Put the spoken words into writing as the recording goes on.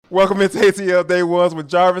Welcome into ATL Day Ones with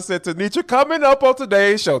Jarvis and Tenitra. Coming up on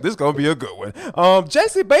today's show, this is going to be a good one.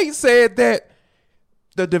 Jesse Bates said that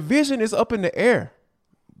the division is up in the air.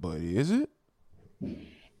 But is it?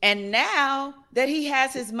 And now that he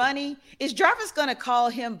has his money, is Jarvis going to call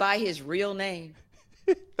him by his real name?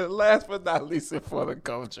 Last but not least for the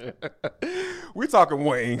culture, we talking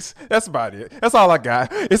wings. That's about it. That's all I got.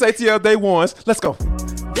 It's ATL Day Ones. Let's go.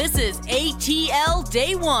 This is ATL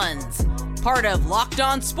Day Ones, part of Locked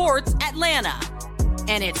On Sports Atlanta.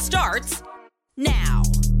 And it starts now.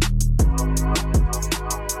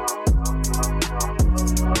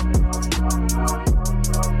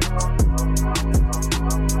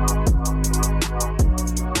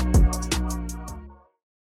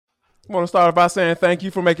 I want to start by saying thank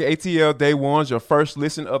you for making ATL Day Ones your first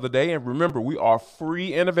listen of the day. And remember, we are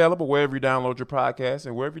free and available wherever you download your podcast.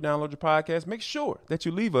 And wherever you download your podcast, make sure that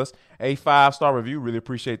you leave us a 5-star review. Really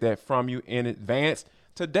appreciate that from you in advance.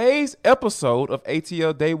 Today's episode of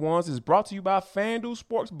ATL Day Ones is brought to you by FanDuel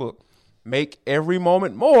Sportsbook. Make every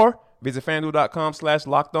moment more. Visit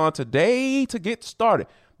FanDuel.com/lockedon today to get started.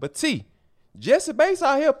 But T, Jesse Bates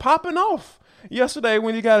out here popping off. Yesterday,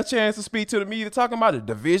 when you got a chance to speak to the media, talking about the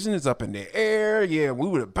division is up in the air. Yeah, we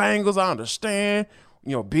were the Bengals. I understand,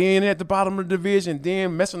 being at the bottom of the division,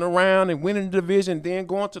 then messing around and winning the division, then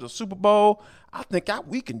going to the Super Bowl. I think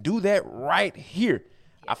we can do that right here.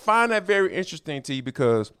 I find that very interesting, T,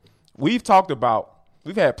 because we've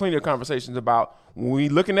had plenty of conversations about when we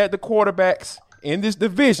looking at the quarterbacks in this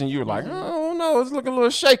division, you're like, oh, no, it's looking a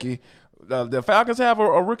little shaky. The Falcons have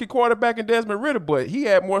a rookie quarterback in Desmond Ridder, but he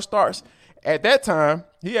had more starts. At that time,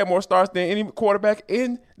 he had more starts than any quarterback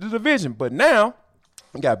in the division. But now,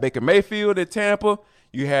 you got Baker Mayfield at Tampa.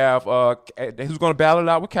 You have who's going to battle it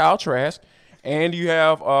out with Kyle Trask. And you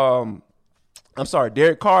have,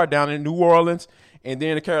 Derek Carr down in New Orleans. And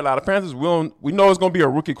then the Carolina Panthers, we know it's going to be a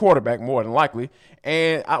rookie quarterback more than likely.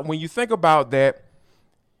 And when you think about that,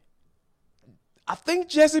 I think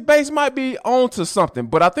Jesse Bates might be on to something,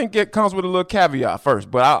 but I think it comes with a little caveat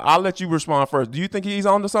first. But I'll let you respond first. Do you think he's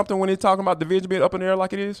on to something when he's talking about division being up in the air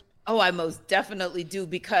like it is? Oh, I most definitely do,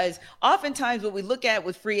 because oftentimes what we look at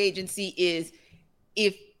with free agency is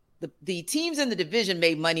if the teams in the division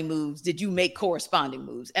made money moves, did you make corresponding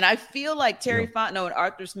moves? And I feel like Terry Fontenot and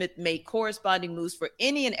Arthur Smith made corresponding moves for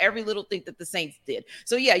any and every little thing that the Saints did.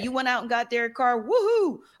 So, yeah, you went out and got Derek Carr.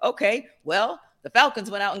 Woohoo. Okay, well, the Falcons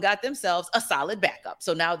went out and got themselves a solid backup.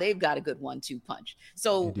 So now they've got a good 1-2 punch.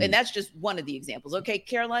 So, Indeed. And that's just one of the examples. Okay,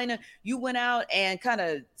 Carolina, you went out and kind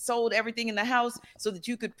of sold everything in the house so that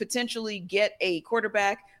you could potentially get a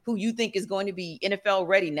quarterback who you think is going to be NFL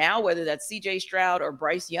ready now, whether that's CJ Stroud or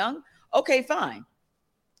Bryce Young. Okay, fine.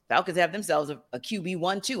 Falcons have themselves a QB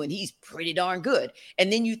 1-2, and he's pretty darn good.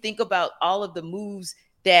 And then you think about all of the moves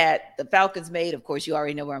that the Falcons made. Of course, you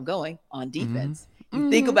already know where I'm going on defense. You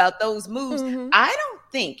think about those moves. I don't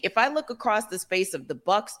think, if I look across the space of the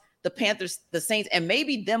Bucs, the Panthers, the Saints, and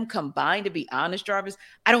maybe them combined, to be honest, Jarvis,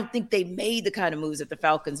 I don't think they made the kind of moves that the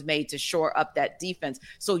Falcons made to shore up that defense.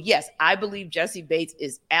 So, yes, I believe Jesse Bates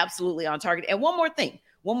is absolutely on target. And one more thing.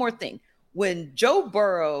 When Joe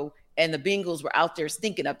Burrow and the Bengals were out there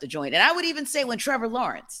stinking up the joint, and I would even say when Trevor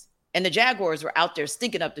Lawrence and the Jaguars were out there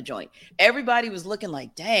stinking up the joint, everybody was looking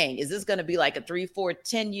like, dang, is this going to be like a 3, 4,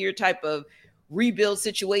 10-year type of rebuild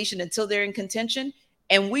situation until they're in contention?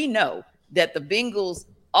 And we know that the Bengals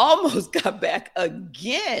almost got back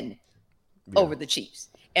again over the Chiefs.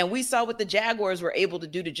 And we saw what the Jaguars were able to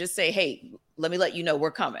do to just say, hey, let me let you know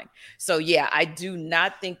we're coming. So, yeah, I do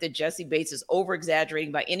not think that Jesse Bates is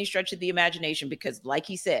over-exaggerating by any stretch of the imagination, because like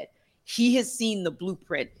he said, he has seen the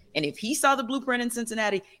blueprint. And if he saw the blueprint in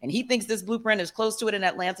Cincinnati and he thinks this blueprint is close to it in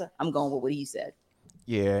Atlanta, I'm going with what he said.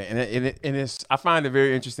 Yeah, and it's I find it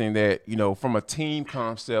very interesting that, from a team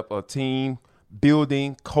concept, a team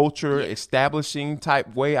building, culture, establishing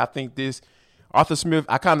type way, I think this Arthur Smith,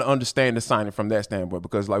 I kind of understand the signing from that standpoint,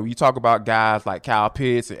 because like when you talk about guys like Kyle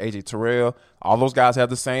Pitts and AJ Terrell, all those guys have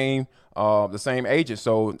the same agent.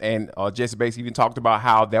 So, and Jesse Bates even talked about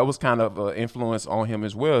how that was kind of an influence on him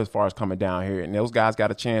as well as far as coming down here. And those guys got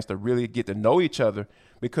a chance to really get to know each other,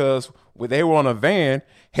 because when they were on a van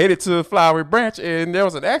headed to Flowery Branch and there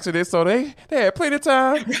was an accident, so they had plenty of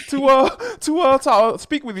time to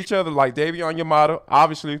speak with each other. Like Davion Yamada,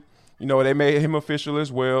 obviously, they made him official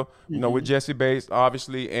as well, with Jesse Bates,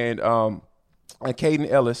 obviously, and Caden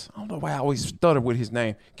Ellis. I don't know why I always stutter with his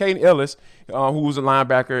name. Caden Ellis, who was a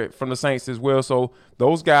linebacker from the Saints as well. So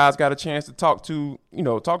those guys got a chance to talk to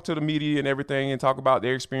the media and everything and talk about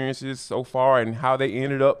their experiences so far and how they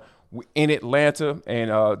ended up in Atlanta.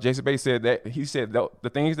 And Jason Bates said that the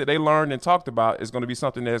things that they learned and talked about is going to be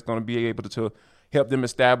something that's going to be able to help them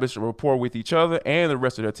establish a rapport with each other and the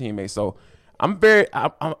rest of their teammates. So I'm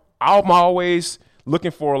always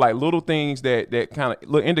looking for like little things that kind of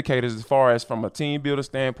little indicators as far as from a team builder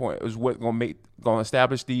standpoint is what gonna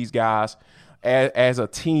establish these guys as a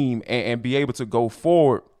team and be able to go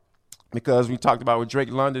forward. Because we talked about with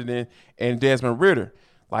Drake London and Desmond Ridder,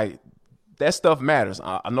 like that stuff matters.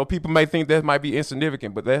 I know people may think that might be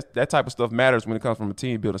insignificant, but that type of stuff matters when it comes from a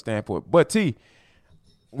team builder standpoint. But T,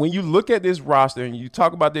 when you look at this roster and you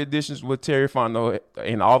talk about the additions with Terry Fontenot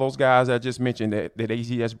and all those guys I just mentioned that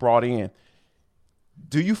he has brought in,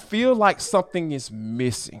 do you feel like something is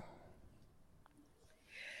missing?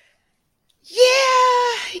 Yeah,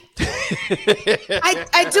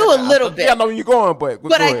 I do a little bit. Yeah, I know where you're going,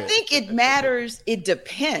 but I think it matters. It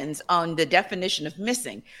depends on the definition of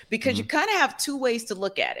missing, because you kind of have two ways to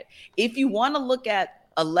look at it. If you want to look at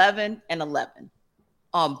 11 and 11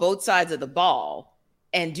 on both sides of the ball,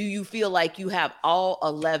 and do you feel like you have all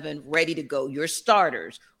 11 ready to go, your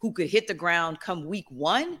starters who could hit the ground come week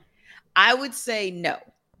one? I would say no.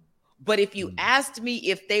 But if you asked me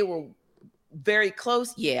if they were very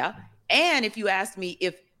close, yeah. And if you asked me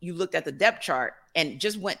if you looked at the depth chart and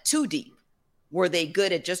just went too deep, were they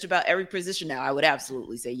good at just about every position now? I would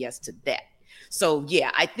absolutely say yes to that. So,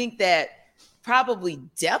 yeah, I think that probably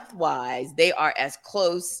depth-wise, they are as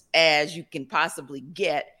close as you can possibly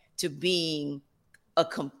get to being a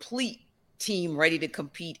complete team ready to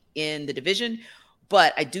compete in the division.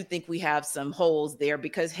 But I do think we have some holes there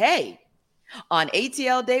because, hey, on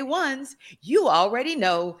ATL day ones, you already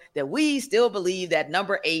know that we still believe that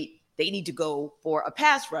number 8, they need to go for a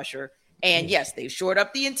pass rusher. And yes, they've shored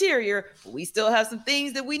up the interior, but we still have some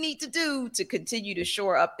things that we need to do to continue to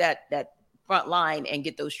shore up that front line and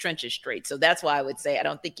get those trenches straight. So that's why I would say I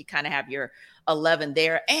don't think you kind of have your 11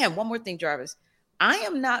 there. And one more thing, Jarvis, I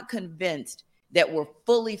am not convinced that we're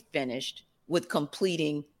fully finished with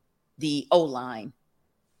completing the O-line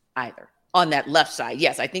either on that left side.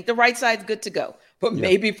 Yes, I think the right side's good to go, but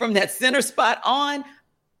maybe from that center spot on,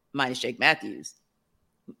 minus Jake Matthews,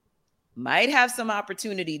 might have some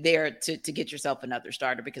opportunity there to get yourself another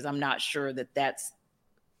starter, because I'm not sure that that's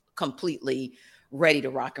completely ready to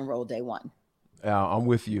rock and roll day one. I'm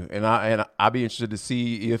with you, and I'll be interested to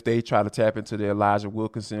see if they try to tap into the Elijah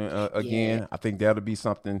Wilkinson again. Yeah. I think that'll be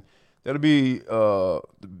something that'll be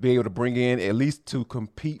able to bring in at least to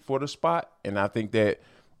compete for the spot. And I think that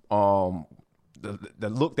the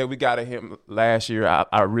look that we got at him last year,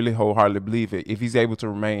 I really wholeheartedly believe it. If he's able to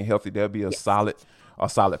remain healthy, that'll be a solid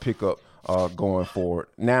pickup going forward.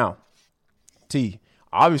 Now, T,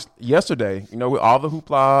 obviously yesterday, with all the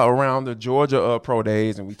hoopla around the Georgia pro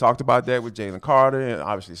days, and we talked about that with Jalen Carter and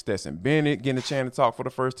obviously Stetson Bennett getting a chance to talk for the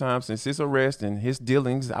first time since his arrest and his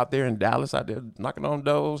dealings out there in Dallas, out there knocking on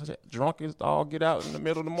doors, drunk as all get out in the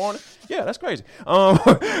middle of the morning. Yeah, that's crazy.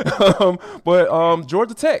 But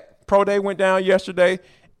Georgia Tech pro day went down yesterday,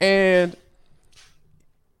 and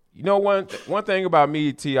one thing about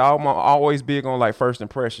me, T, I'm always big on like first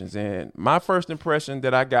impressions. And my first impression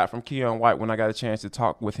that I got from Keon White when I got a chance to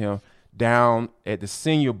talk with him down at the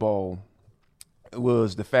Senior Bowl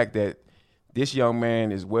was the fact that this young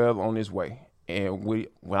man is well on his way. And when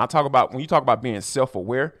you talk about being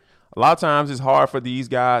self-aware, a lot of times it's hard for these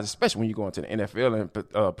guys, especially when you go into the NFL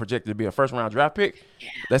and projected to be a first-round draft pick.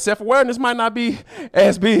 That self-awareness might not be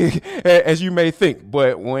as big as you may think.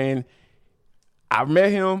 But when I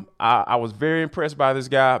met him, I was very impressed by this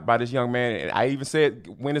young man. And I even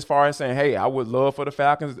went as far as saying, hey, I would love for the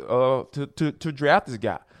Falcons to draft this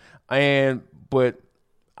guy. But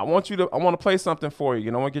I want to play something for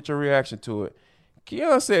you. I want to get your reaction to it.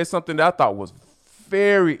 Keon said something that I thought was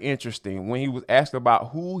very interesting when he was asked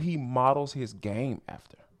about who he models his game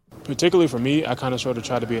after. Particularly for me, I kind of sort of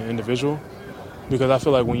try to be an individual, because I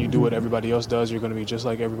feel like when you do what everybody else does, you're going to be just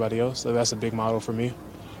like everybody else. So that's a big model for me.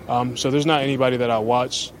 So there's not anybody that I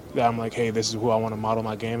watch that I'm like, hey, this is who I want to model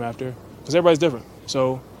my game after, because everybody's different.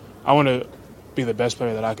 So I want to be the best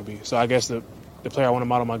player that I could be. So I guess the player I want to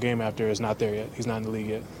model my game after is not there yet. He's not in the league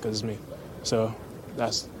yet, because it's me. So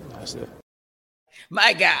that's it.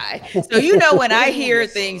 My guy. So when I hear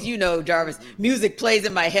things, Jarvis, music plays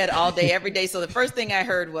in my head all day, every day. So the first thing I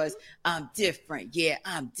heard was, I'm different. Yeah,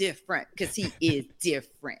 I'm different, because he is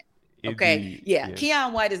different. Okay. Yeah.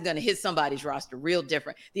 Keon White is going to hit somebody's roster real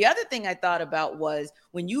different. The other thing I thought about was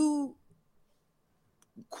when you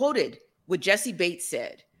quoted what Jesse Bates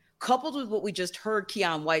said, coupled with what we just heard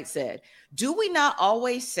Keon White said, do we not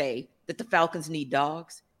always say that the Falcons need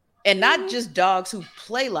dogs? And not just dogs who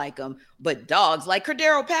play like him, but dogs like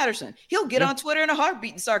Cordero Patterson. He'll get on Twitter in a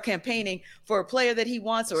heartbeat and start campaigning for a player that he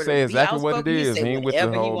wants, or say exactly what it is. He ain't with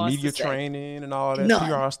the whole media training and all that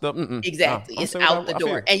PR stuff. Exactly. It's out the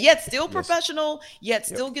door. And yet still professional, yet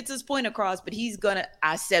still gets his point across, but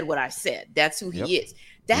I said what I said. That's who he is.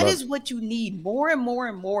 That is what you need, more and more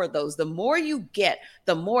and more of those. The more you get,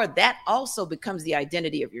 the more that also becomes the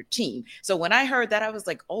identity of your team. So when I heard that, I was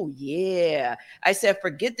like, oh, yeah. I said,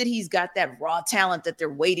 forget that he's got that raw talent that they're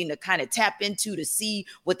waiting to kind of tap into to see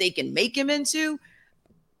what they can make him into.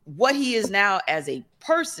 What he is now as a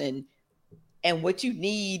person and what you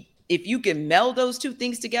need, if you can meld those two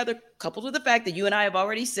things together, coupled with the fact that you and I have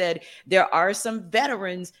already said there are some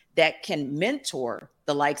veterans that can mentor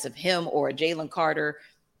the likes of him or a Jalen Carter.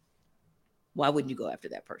 Why wouldn't you go after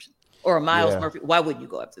that person? Or a Miles Murphy, why wouldn't you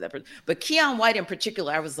go after that person? But Keon White in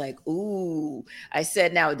particular, I was like, ooh. I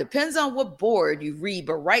said, now it depends on what board you read,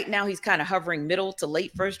 but right now he's kind of hovering middle to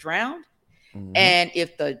late first round. Mm-hmm. And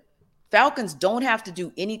if the Falcons don't have to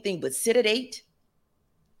do anything but sit at 8,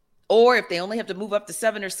 or if they only have to move up to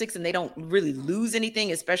 7 or 6 and they don't really lose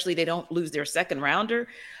anything, especially they don't lose their second rounder,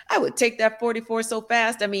 I would take that 44 so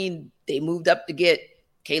fast. I mean, they moved up to get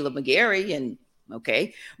Caleb McGarry and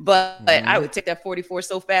but I would take that 44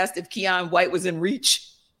 so fast. If Keon White was in reach,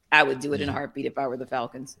 I would do it in a heartbeat if I were the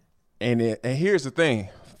Falcons. And here's the thing,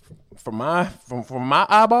 from my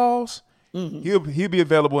eyeballs, he'll be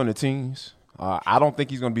available in the teams. I don't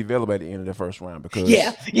think he's going to be available at the end of the first round because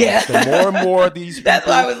the more and more of these people that's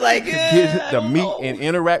why I was like, get to meet and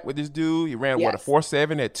interact with this dude. He ran a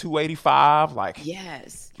 4.7 at 285.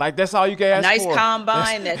 Like that's all you can ask nice for.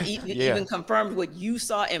 Combine that even confirmed what you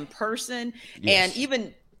saw in person, and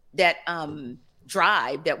even that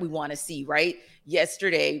drive that we want to see. Right,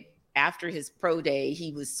 yesterday after his pro day,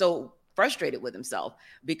 he was so frustrated with himself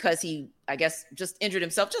because he, I guess, just injured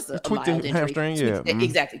himself, just a mild injury. Hamstring,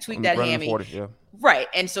 exactly. Tweaked that hammy. 40, Right.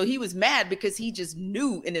 And so he was mad because he just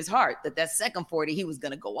knew in his heart that second 40, he was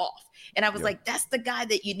going to go off. And I was like, that's the guy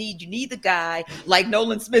that you need. You need the guy like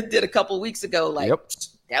Nolan Smith did a couple of weeks ago. Like,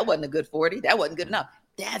 that wasn't a good 40. That wasn't good enough.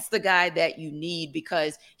 That's the guy that you need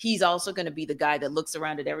because he's also going to be the guy that looks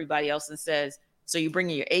around at everybody else and says, so you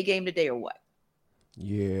bringing your A game today or what?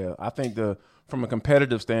 Yeah, I think from a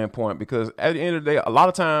competitive standpoint, because at the end of the day, a lot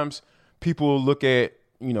of times people look at,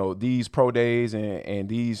 these pro days and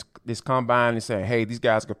this combine and say, hey, these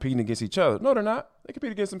guys are competing against each other. No, they're not. They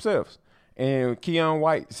compete against themselves. And Keon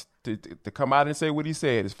White, to come out and say what he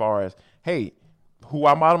said as far as, hey, who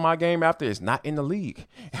I model my game after is not in the league.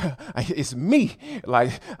 It's me.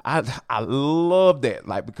 Like, I love that.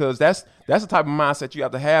 Like, because that's the type of mindset you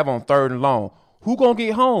have to have on third and long. Who gonna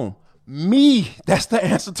get home? Me. That's the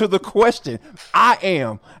answer to the question. I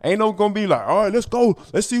am. Ain't no gonna be like, all right, let's go.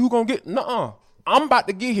 Let's see who gonna get. Nuh-uh. I'm about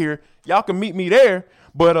to get here. Y'all can meet me there,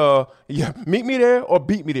 but meet me there or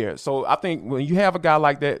beat me there. So I think when you have a guy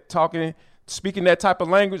like that speaking that type of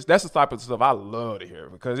language, that's the type of stuff I love to hear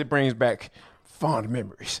because it brings back fond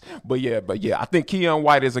memories. But yeah, I think Keon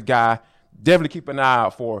White is a guy definitely keep an eye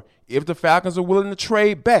out for if the Falcons are willing to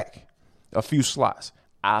trade back a few slots.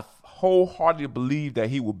 I wholeheartedly believe that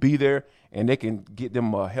he will be there and they can get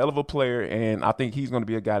them a hell of a player. And I think he's going to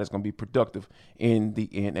be a guy that's going to be productive in the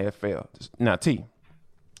NFL. Now, T,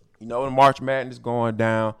 the March Madness going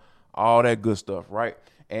down, all that good stuff, right?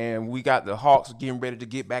 And we got the Hawks getting ready to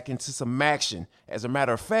get back into some action. As a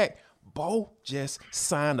matter of fact, Bo just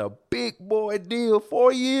signed a big boy deal,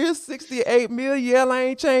 4 years, $68 million. Yeah, I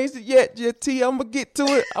ain't changed it yet, T. I'm gonna get to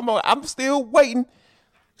it. I'm still waiting.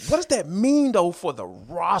 What does that mean though for the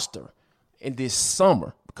roster in this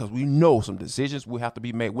summer? Because we know some decisions will have to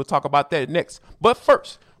be made. We'll talk about that next. But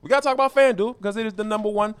first, we gotta talk about FanDuel because it is the number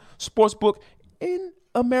one sports book in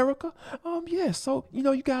America. So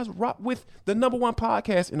you guys rock with the number one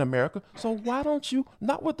podcast in America. So why don't you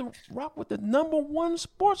rock with the number one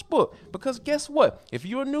sports book? Because guess what? If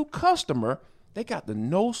you're a new customer, they got the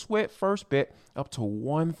no sweat first bet up to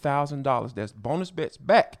 $1,000. That's bonus bets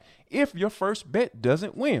back if your first bet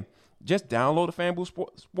doesn't win. Just download the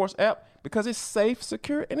FanDuel Sports app because it's safe,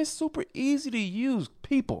 secure, and it's super easy to use.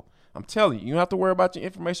 People, I'm telling you, you don't have to worry about your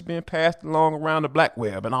information being passed along around the black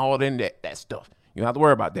web and all that stuff. You don't have to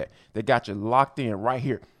worry about that. They got you locked in right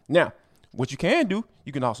here. Now, what you can do,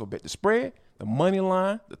 you can also bet the spread, the money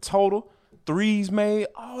line, the total, threes made,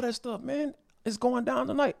 all that stuff, man. It's going down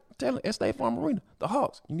tonight. I'm telling you, at State Farm Arena, the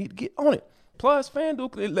Hawks, you need to get on it. Plus,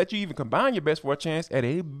 FanDuel can let you even combine your bets for a chance at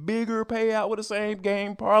a bigger payout with the same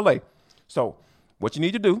game parlay. So, what you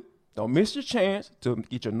need to do, don't miss your chance to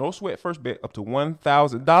get your no sweat first bet up to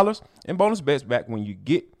 $1,000 and bonus bets back when you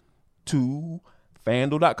get to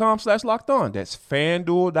FanDuel.com/lockedon. That's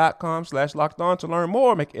FanDuel.com/lockedon to learn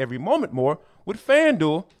more. Make every moment more with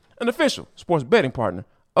FanDuel, an official sports betting partner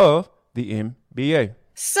of the NBA.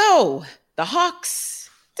 So the Hawks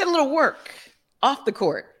did a little work off the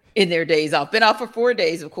court in their days off. Been off for 4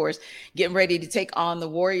 days, of course, getting ready to take on the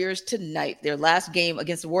Warriors tonight. Their last game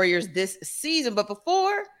against the Warriors this season. But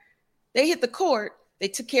before they hit the court, they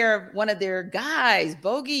took care of one of their guys,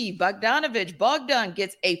 Bogdanovich. Bogdan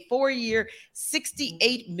gets a 4-year,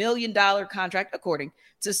 $68 million contract, according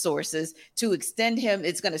to sources, to extend him.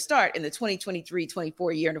 It's going to start in the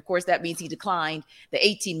 2023-24 year. And of course, that means he declined the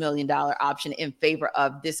 $18 million option in favor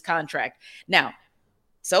of this contract. Now,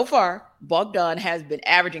 so far, Bogdan has been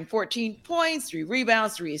averaging 14 points, 3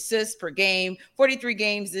 rebounds, 3 assists per game, 43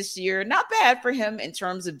 games this year. Not bad for him in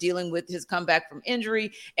terms of dealing with his comeback from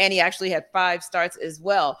injury. And he actually had 5 starts as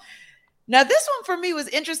well. Now, this one for me was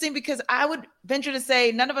interesting because I would venture to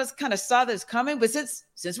say none of us kind of saw this coming. But since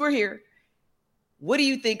we're here, what do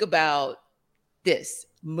you think about this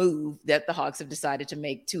move that the Hawks have decided to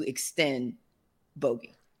make to extend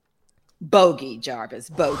Jarvis?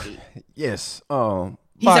 Yes.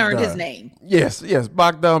 He's earned his name. Yes,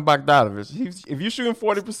 Bogdanovich. If you're shooting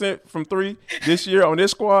 40% from 3 this year on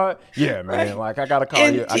this squad, yeah, man. Like I gotta call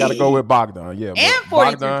you. I gotta go with Bogdan. Yeah, and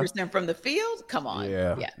 43% from the field. Come on.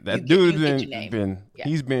 Yeah. That dude's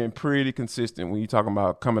he's been pretty consistent when you're talking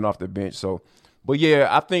about coming off the bench. So, but yeah,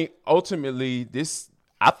 I think ultimately the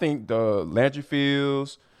Landry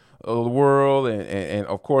Fields of the world and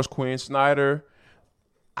of course Quinn Snyder.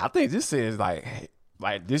 I think this is like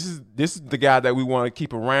this is the guy that we want to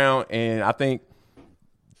keep around, and I think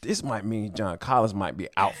this might mean John Collins might be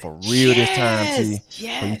out for real this time, T.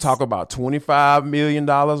 Yes. When you talk about $25 million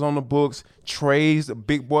on the books, Trey's a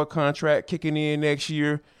big boy contract kicking in next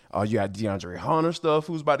year. You got DeAndre Hunter stuff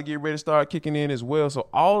who's about to get ready to start kicking in as well. So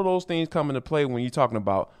all of those things come into play when you're talking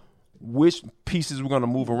about which pieces we're going to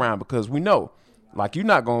move around, because we know, like, you're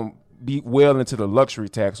not going to be well into the luxury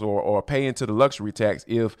tax or pay into the luxury tax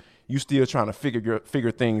if you still trying to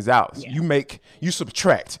figure things out. Yeah. You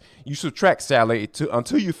subtract salary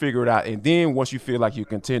until you figure it out, and then once you feel like you're a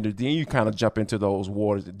contender, then you kind of jump into those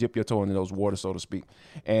waters, dip your toe into those waters, so to speak.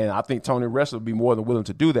 And I think Tony Ressler would be more than willing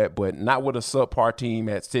to do that, but not with a subpar team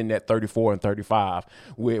that's sitting at 34 and 35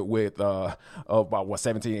 with about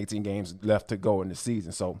 17, 18 games left to go in the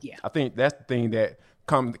season. So yeah. I think that's the thing that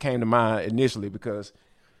came to mind initially, because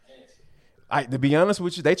to be honest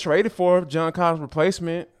with you, they traded for John Collins'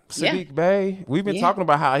 replacement, Sadiq Bey. We've been talking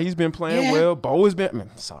about how he's been playing well. Bo has been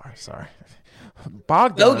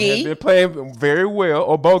Bogdan has been playing very well,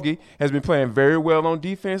 or Bogey has been playing very well on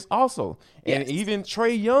defense also. And even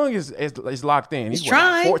Trey Young is locked in. He's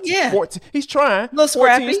trying. 14, he's trying.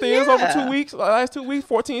 14 steals over 2 weeks, last 2 weeks,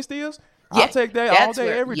 14 steals. I'll take that all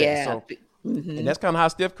day, every day. So, and that's kind of how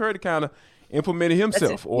Steph Curry kind of implemented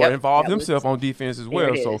himself or involved himself on defense as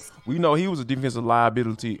well. So we know he was a defensive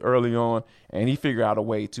liability early on, and he figured out a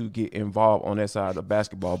way to get involved on that side of the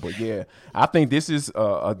basketball. But yeah, I think this is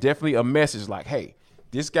definitely a message like, hey,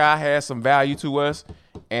 this guy has some value to us,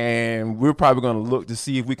 and we're probably going to look to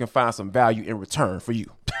see if we can find some value in return for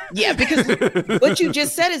you. Yeah, because what you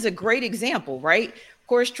just said is a great example, right? Of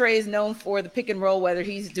course, Trey is known for the pick and roll, whether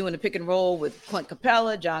he's doing the pick and roll with Clint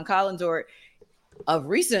Capella, John Collins, or of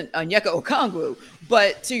recent Onyeka Okongwu.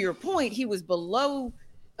 But to your point, he was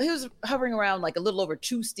hovering around like a little over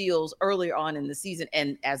 2 steals earlier on in the season.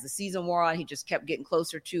 And as the season wore on, he just kept getting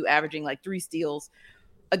closer to averaging like 3 steals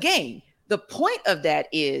a game. The point of that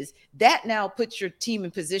is that now puts your team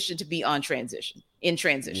in position to be in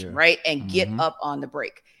transition, right? And get up on the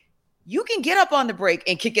break. You can get up on the break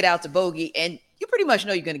and kick it out to Bogey, and you pretty much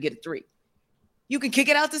know you're going to get a 3. You can kick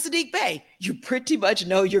it out to Sadiq Bey. You pretty much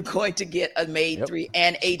know you're going to get a made 3,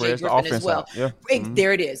 and AJ Griffin as well. Yeah.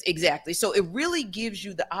 There it is. Exactly. So it really gives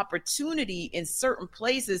you the opportunity in certain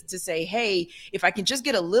places to say, hey, if I can just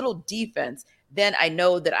get a little defense, then I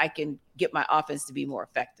know that I can get my offense to be more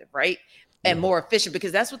effective, right? And more efficient,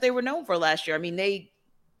 because that's what they were known for last year. I mean,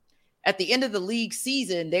 at the end of the league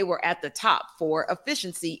season, they were at the top for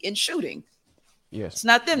efficiency in shooting. Yes. It's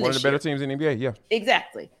not them One this of the better year. teams in the NBA, yeah.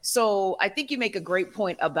 Exactly. So I think you make a great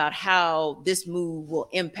point about how this move will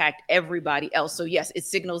impact everybody else. So yes, it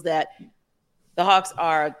signals that the Hawks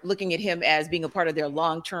are looking at him as being a part of their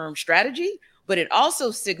long-term strategy, but it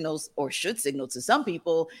also signals, or should signal to some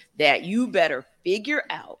people, that you better figure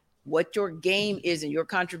out what your game is and your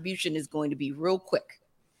contribution is going to be real quick.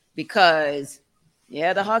 Because,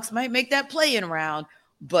 the Hawks might make that play-in round,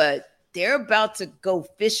 but they're about to go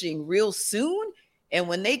fishing real soon. And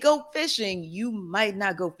when they go fishing, you might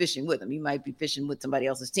not go fishing with them. You might be fishing with somebody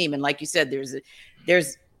else's team. And like you said,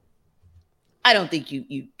 there's I don't think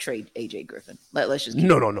you trade AJ Griffin. Let's just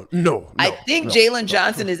no. I think Jalen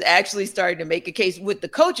Johnson is actually starting to make a case with the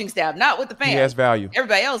coaching staff, not with the fans. He has value.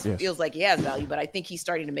 Everybody else feels like he has value, but I think he's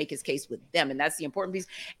starting to make his case with them, and that's the important piece.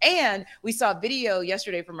 And we saw a video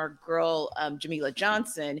yesterday from our girl Jamila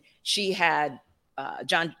Johnson. She had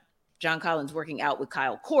John Collins working out with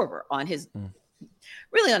Kyle Korver on his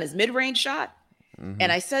mid-range shot,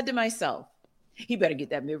 and I said to myself, he better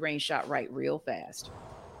get that mid-range shot right real fast.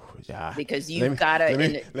 Yeah, because you've got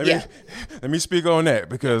to. Let me speak on that,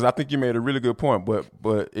 because I think you made a really good point.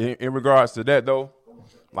 But in regards to that though,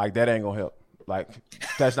 like, that ain't gonna help. Like,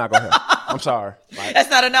 that's not gonna help. I'm sorry. Like,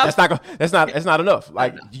 that's not enough. That's not enough.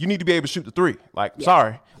 Like, you need to be able to shoot the three. Like,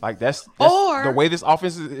 sorry. Like, that's the way this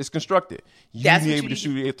offense is constructed. You need to be able to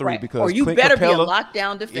shoot a three, because or you Clint better Capella be a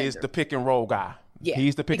lockdown defender. Is the pick and roll guy. Yeah,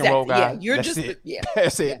 he's the pick and roll guy. Yeah,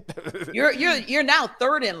 That's it. You're now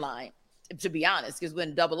third in line, to be honest, because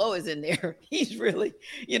when Double O is in there, he's really,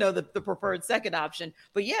 the preferred second option.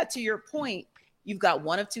 But yeah, to your point, you've got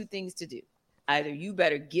one of two things to do. Either you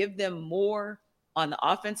better give them more on the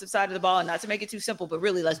offensive side of the ball, and not to make it too simple, but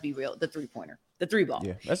really, let's be real, the three-pointer, the three ball.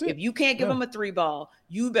 Yeah, that's it. If you can't give them a three ball,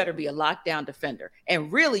 you better be a lockdown defender.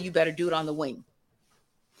 And really, you better do it on the wing.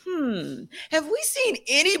 Have we seen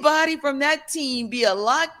anybody from that team be a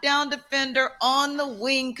lockdown defender on the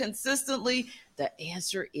wing consistently? The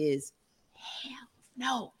answer is hell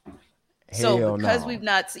no. So because we've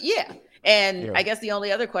not, And I guess the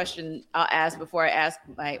only other question I'll ask before I ask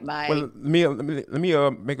my well, let me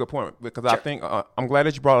make a point, because I think I'm glad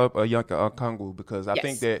that you brought up Yanka Okongwu, because I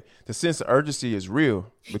think that the sense of urgency is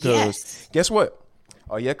real, because guess what?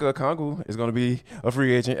 Onyeka Okongwu is going to be a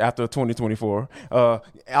free agent after 2024.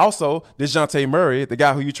 Also, DeJounte Murray, the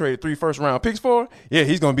guy who you traded 3 first-round picks for,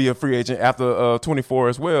 he's going to be a free agent after 24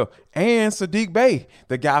 as well. And Sadiq Bey,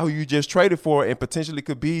 the guy who you just traded for and potentially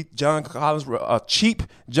could be John Collins, a cheap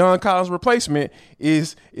John Collins replacement,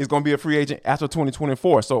 is going to be a free agent after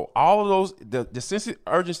 2024. So all of those, the sense of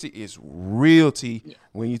urgency is realty. Yeah.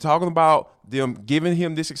 When you're talking about them giving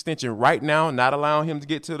him this extension right now, not allowing him to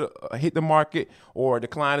get to the hit the market or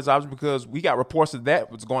decline his option, because we got reports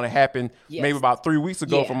that was going to happen maybe about 3 weeks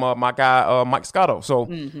ago from my guy Mike Scotto. So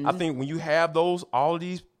I think when you have all of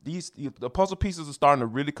these the puzzle pieces are starting to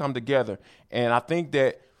really come together, and I think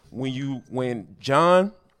that when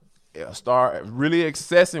John start really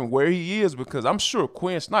accessing where he is, because I'm sure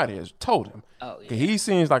Quinn Snyder has told him, he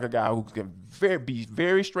seems like a guy who can be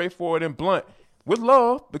very straightforward and blunt with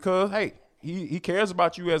love, because hey, he cares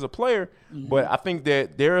about you as a player. But I think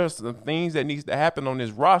that there are some things that needs to happen on this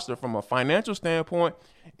roster from a financial standpoint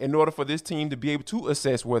in order for this team to be able to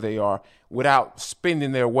assess where they are without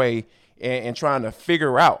spending their way and trying to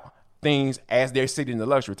figure out things as they're sitting in the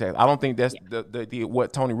luxury tax. I don't think that's the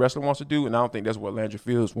what Tony Wrestler wants to do, and I don't think that's what Landry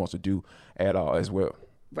Fields wants to do at all as well.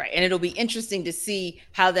 Right. And it'll be interesting to see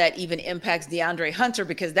how that even impacts DeAndre Hunter,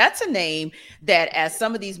 because that's a name that, as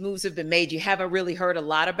some of these moves have been made, you haven't really heard a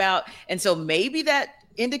lot about. And so maybe that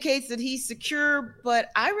indicates that he's secure,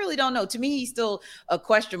 but I really don't know. To me, he's still a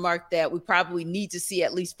question mark that we probably need to see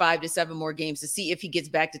at least 5 to 7 more games to see if he gets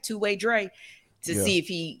back to two-way Dre, to see if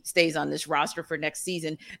he stays on this roster for next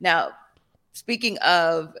season. Now, speaking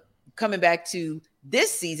of coming back to this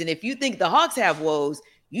season, if you think the Hawks have woes,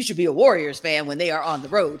 you should be a Warriors fan when they are on the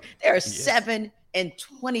road. They are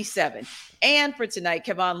 7-27. And for tonight,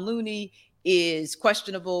 Kevon Looney is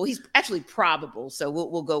questionable. He's actually probable, so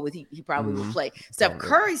we'll go with he probably will play. Steph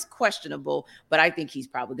Curry's questionable, but I think he's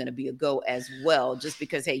probably going to be a go as well, just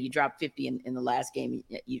because, hey, you dropped 50 in the last game.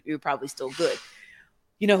 You're probably still good.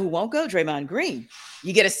 You know who won't go? Draymond Green.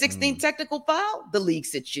 You get a 16th technical foul, the league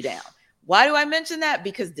sits you down. Why do I mention that?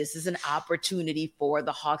 Because this is an opportunity for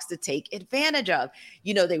the Hawks to take advantage of.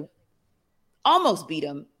 They almost beat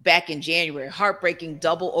them back in January, heartbreaking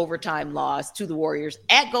double overtime loss to the Warriors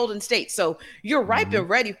at Golden State. So you're ripe and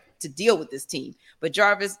ready to deal with this team. But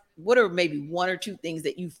Jarvis, what are maybe 1 or 2 things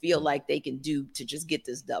that you feel like they can do to just get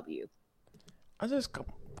this W? I just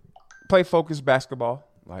play focused basketball.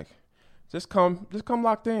 Like, just come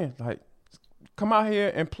locked in. Like, come out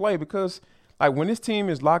here and play, because like when this team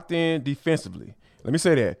is locked in defensively, let me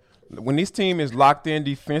say that. When this team is locked in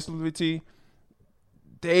defensively,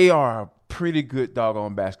 they are a pretty good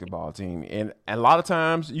doggone basketball team. And a lot of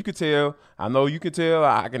times you could tell, I know you could tell,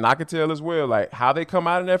 I can tell as well, like how they come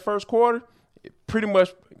out in that first quarter, it pretty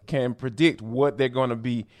much can predict what they're going to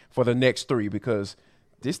be for the next 3, because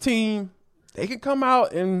this team, they can come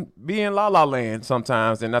out and be in la-la land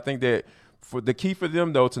sometimes. And I think that for the key for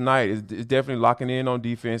them, though, tonight is definitely locking in on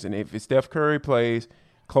defense. And if Steph Curry plays,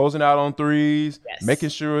 closing out on threes, Yes. making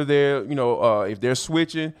sure they're, if they're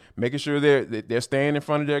switching, making sure they're staying in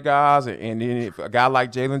front of their guys. And then if a guy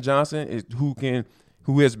like Jalen Johnson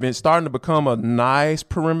who has been starting to become a nice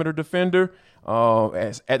perimeter defender,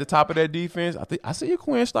 at the top of that defense, I see your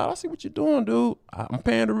Quinn style. I see what you're doing, dude. I'm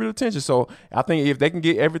paying the real attention. So I think if they can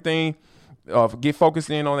get everything, get focused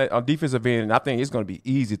in on that defensive end, I think it's going to be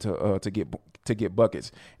easy to get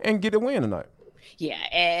buckets and get a win tonight. Yeah,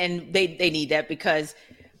 and they need that because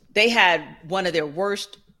they had one of their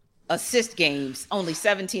worst assist games, only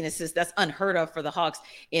 17 assists. That's unheard of for the Hawks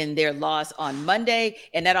in their loss on Monday.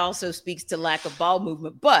 And that also speaks to lack of ball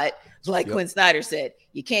movement. But like Quinn Snyder said,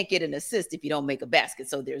 you can't get an assist if you don't make a basket.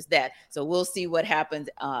 So there's that. So we'll see what happens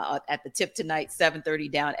at the tip tonight,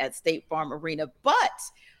 7:30 down at State Farm Arena. But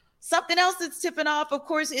something else that's tipping off, of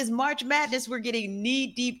course, is March Madness. We're getting knee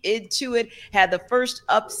deep into it. Had the first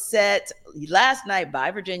upset last night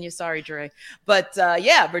by Virginia. Sorry, Dre. But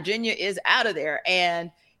Virginia is out of there.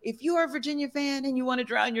 And if you are a Virginia fan and you want to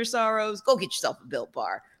drown your sorrows, go get yourself a Built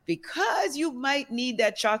Bar because you might need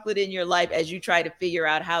that chocolate in your life as you try to figure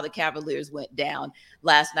out how the Cavaliers went down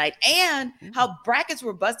last night and how brackets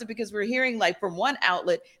were busted, because we're hearing like from one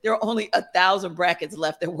outlet, there are only 1,000 brackets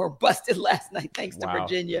left that were busted last night, thanks to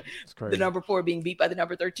Virginia, the number 4 being beat by the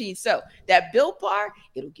number 13. So that Built Bar,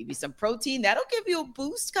 it'll give you some protein. That'll give you a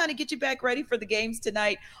boost, kind of get you back ready for the games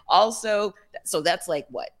tonight. Also, so that's like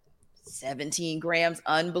what? 17 grams,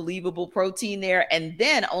 unbelievable protein there. And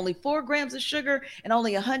then only 4 grams of sugar and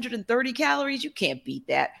only 130 calories. You can't beat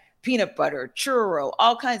that. Peanut butter, churro,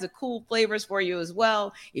 all kinds of cool flavors for you as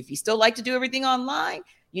well. If you still like to do everything online,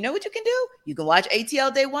 you know what you can do? You can watch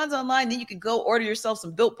ATL Day Ones online. Then you can go order yourself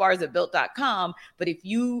some Built Bars at Built.com. But if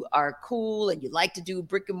you are cool and you like to do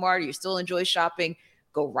brick and mortar, you still enjoy shopping,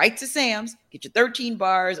 go right to Sam's, get your 13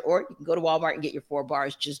 bars, or you can go to Walmart and get your 4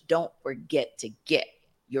 bars. Just don't forget to get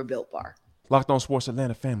your Built Bar. Locked On Sports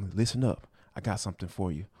Atlanta family, listen up. I got something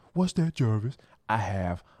for you. What's that, Jarvis? I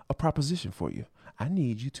have a proposition for you. I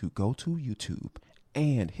need you to go to YouTube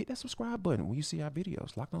and hit that subscribe button when you see our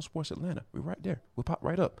videos. Locked On Sports Atlanta. We're right there. We'll pop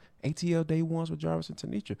right up. ATL Day Ones with Jarvis and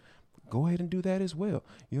Tenitra. Go ahead and do that as well.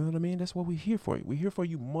 You know what I mean? That's what we're here for you. We're here for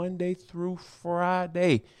you Monday through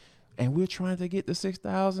Friday. And we're trying to get to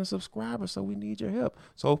 6,000 subscribers, so we need your help.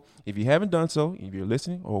 So if you haven't done so, if you're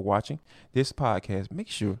listening or watching this podcast, make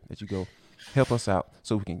sure that you go help us out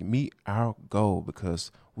so we can meet our goal, because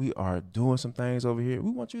we are doing some things over here.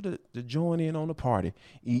 We want you to join in on the party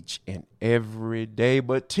each and every day.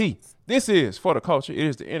 But this is For the Culture. It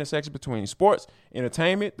is the intersection between sports,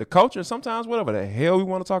 entertainment, the culture, and sometimes whatever the hell we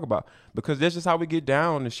want to talk about, because that's just how we get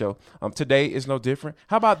down on the show. Today is no different.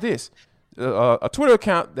 How about this? A Twitter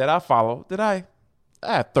account that I follow that I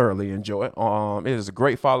thoroughly enjoy. It is a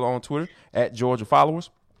great follow on Twitter at Georgia Followers.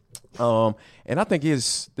 And I think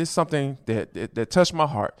this something that touched my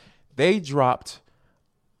heart. They dropped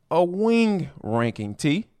a wing ranking,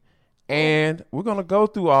 and we're going to go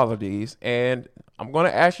through all of these, and I'm going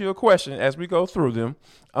to ask you a question as we go through them.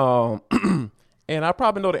 And I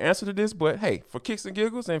probably know the answer to this, but hey, for kicks and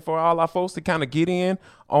giggles and for all our folks to kind of get in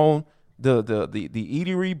on the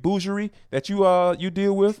eatery boucherie that you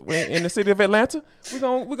deal with in the city of Atlanta,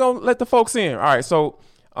 we're gonna let the folks in. All right, so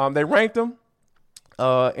they ranked them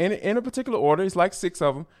in a particular order. It's like 6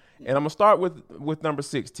 of them, and I'm gonna start with number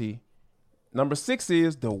 6. Number 6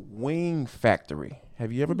 is the Wing Factory.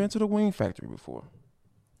 Have you ever been to the Wing Factory before?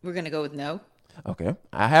 We're gonna go with no. Okay,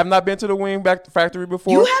 I have not been to the Wing Factory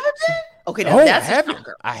before. You haven't been? Okay, now that's a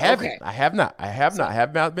shocker. I haven't. Okay. I have not. I have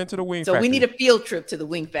not been to the Wing Factory. So we need a field trip to the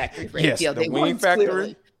Wing Factory for ATL Day Wing Ones, Factory.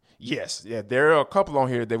 clearly. Yes, yeah. There are a couple on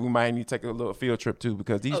here that we might need to take a little field trip to,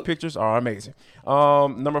 because these pictures are amazing.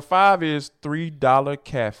 Number 5 is $3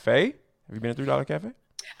 Cafe. Have you been to $3 Cafe?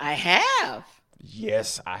 I have.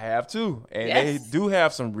 Yes, I have too, and they do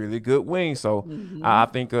have some really good wings. So I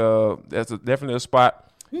think that's definitely a spot.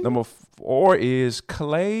 Number 4 is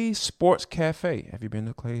Clay Sports Cafe. Have you been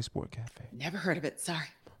to Clay Sports Cafe? Never heard of it. Sorry.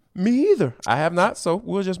 Me either. I have not. So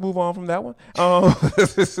we'll just move on from that one.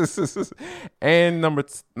 And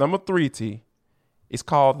number 3, it's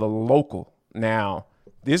called The Local. Now,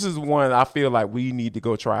 this is one I feel like we need to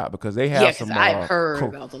go try out, because they have some. I've heard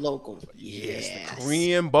about The Local. Yes, the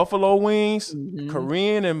Korean buffalo wings,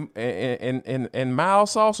 Korean and mild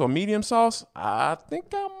sauce or medium sauce. I think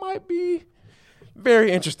I might be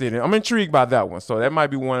very interested in. I'm intrigued by that one. So that might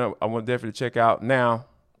be one I want to definitely check out. Now,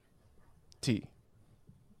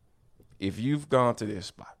 if you've gone to this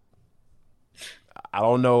spot, I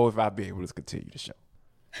don't know if I'll be able to continue the show.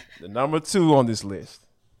 The number 2 on this list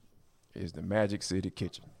is the Magic City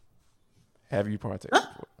Kitchen. Have you partaken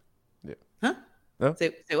before? Yeah. Huh? No?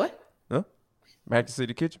 Say what? No? Magic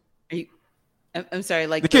City Kitchen. Are you? I'm sorry,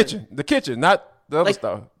 like the kitchen, not the other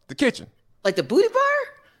stuff. The kitchen, like the booty bar.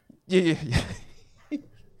 Yeah.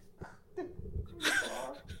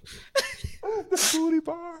 The booty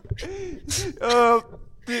bar.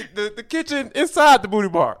 The kitchen inside the booty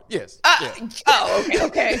bar. Yes. Oh,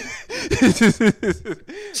 okay.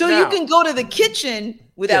 So now, you can go to the kitchen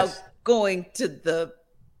without going to the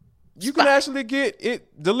You can actually get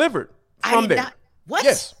it delivered from there.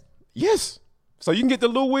 What? Yes. So you can get the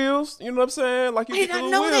little wheels. You know what I'm saying? Like you get the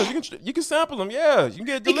little wheels. You can sample them. Yeah, you can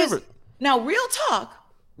get it delivered. Now, real talk.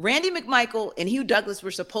 Randy McMichael and Hugh Douglas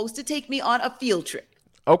were supposed to take me on a field trip.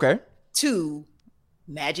 Okay. To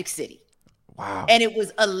Magic City. Wow. And it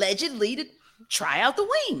was allegedly to try out the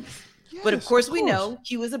wings. Yes, but of course we know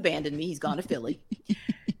Hugh has abandoned me. He's gone to Philly.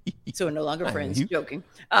 So we're no longer friends. Joking.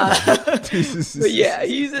 But yeah,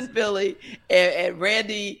 he's in Philly. And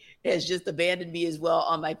Randy has just abandoned me as well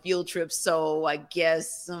on my field trip. So I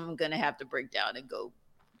guess I'm going to have to break down and go.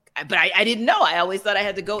 But I didn't know. I always thought I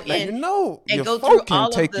had to go in and go through all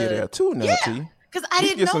of the. Take you there too now, T. Because I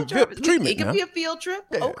didn't know, Jarvis. It could be a field trip.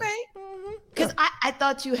 Yeah. Okay. Because I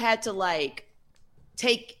thought you had to like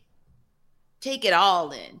take it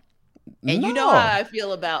all in. And you know how I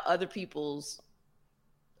feel about other people's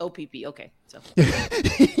OPP. Okay. So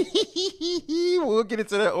we'll get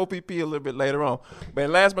into that OPP a little bit later on. But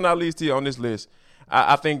last but not least here on this list,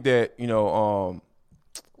 I think that,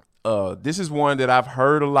 this is one that I've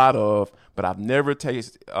heard a lot of, but I've never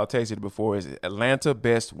tasted it before, is Atlanta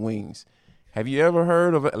Best Wings. Have you ever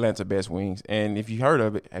heard of Atlanta Best Wings? And if you heard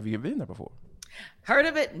of it, have you been there before? Heard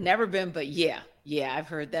of it, never been, but yeah, I've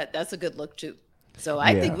heard that. That's a good look too. So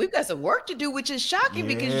I think we've got some work to do, which is shocking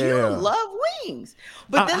because you love wings.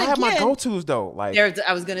 But then I have my go-tos though. Like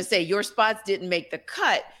I was gonna say, your spots didn't make the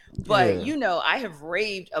cut, but I have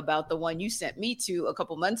raved about the one you sent me to a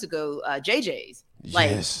couple months ago, JJ's.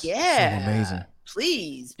 So amazing.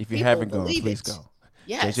 Please, if you haven't gone, please go.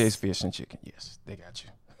 Yes, JJ's Fish and Chicken. Yes, they got you.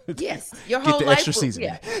 Yes, your whole Get the life. Extra seasoning.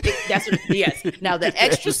 Yeah, that's what. Yes. Now the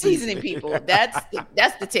extra seasoning, people. That's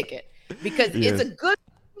the ticket because it's a good,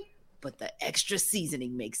 but the extra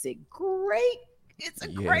seasoning makes it great. It's a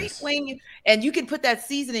great wing, and you can put that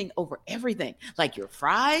seasoning over everything, like your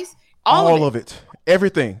fries, all of it,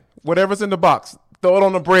 everything, whatever's in the box. Throw it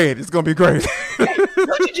on the bread. It's gonna be great.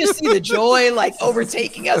 Don't you just see the joy like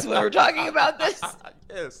overtaking us when we're talking about this?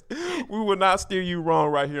 Yes, we will not steer you wrong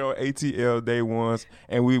right here on ATL Day Ones,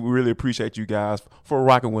 and we really appreciate you guys for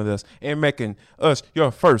rocking with us and making us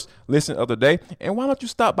your first listen of the day. And why don't you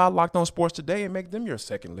stop by Locked On Sports today and make them your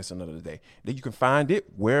second listen of the day? Then you can find it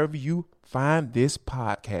wherever you find this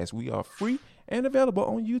podcast. We are free and available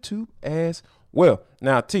on YouTube as well.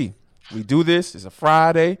 Now, T, we do this. It's a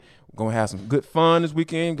Friday. We're going to have some good fun this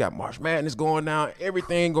weekend. Got March Madness going down.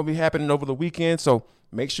 Everything going to be happening over the weekend. So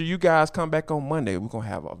make sure you guys come back on Monday. We're going to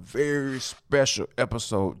have a very special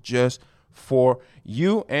episode just for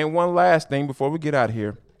you. And one last thing before we get out of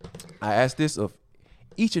here. I ask this of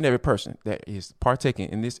each and every person that is partaking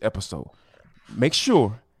in this episode. Make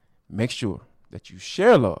sure that you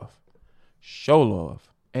share love, show love,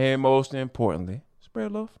 and most importantly,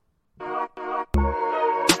 spread love.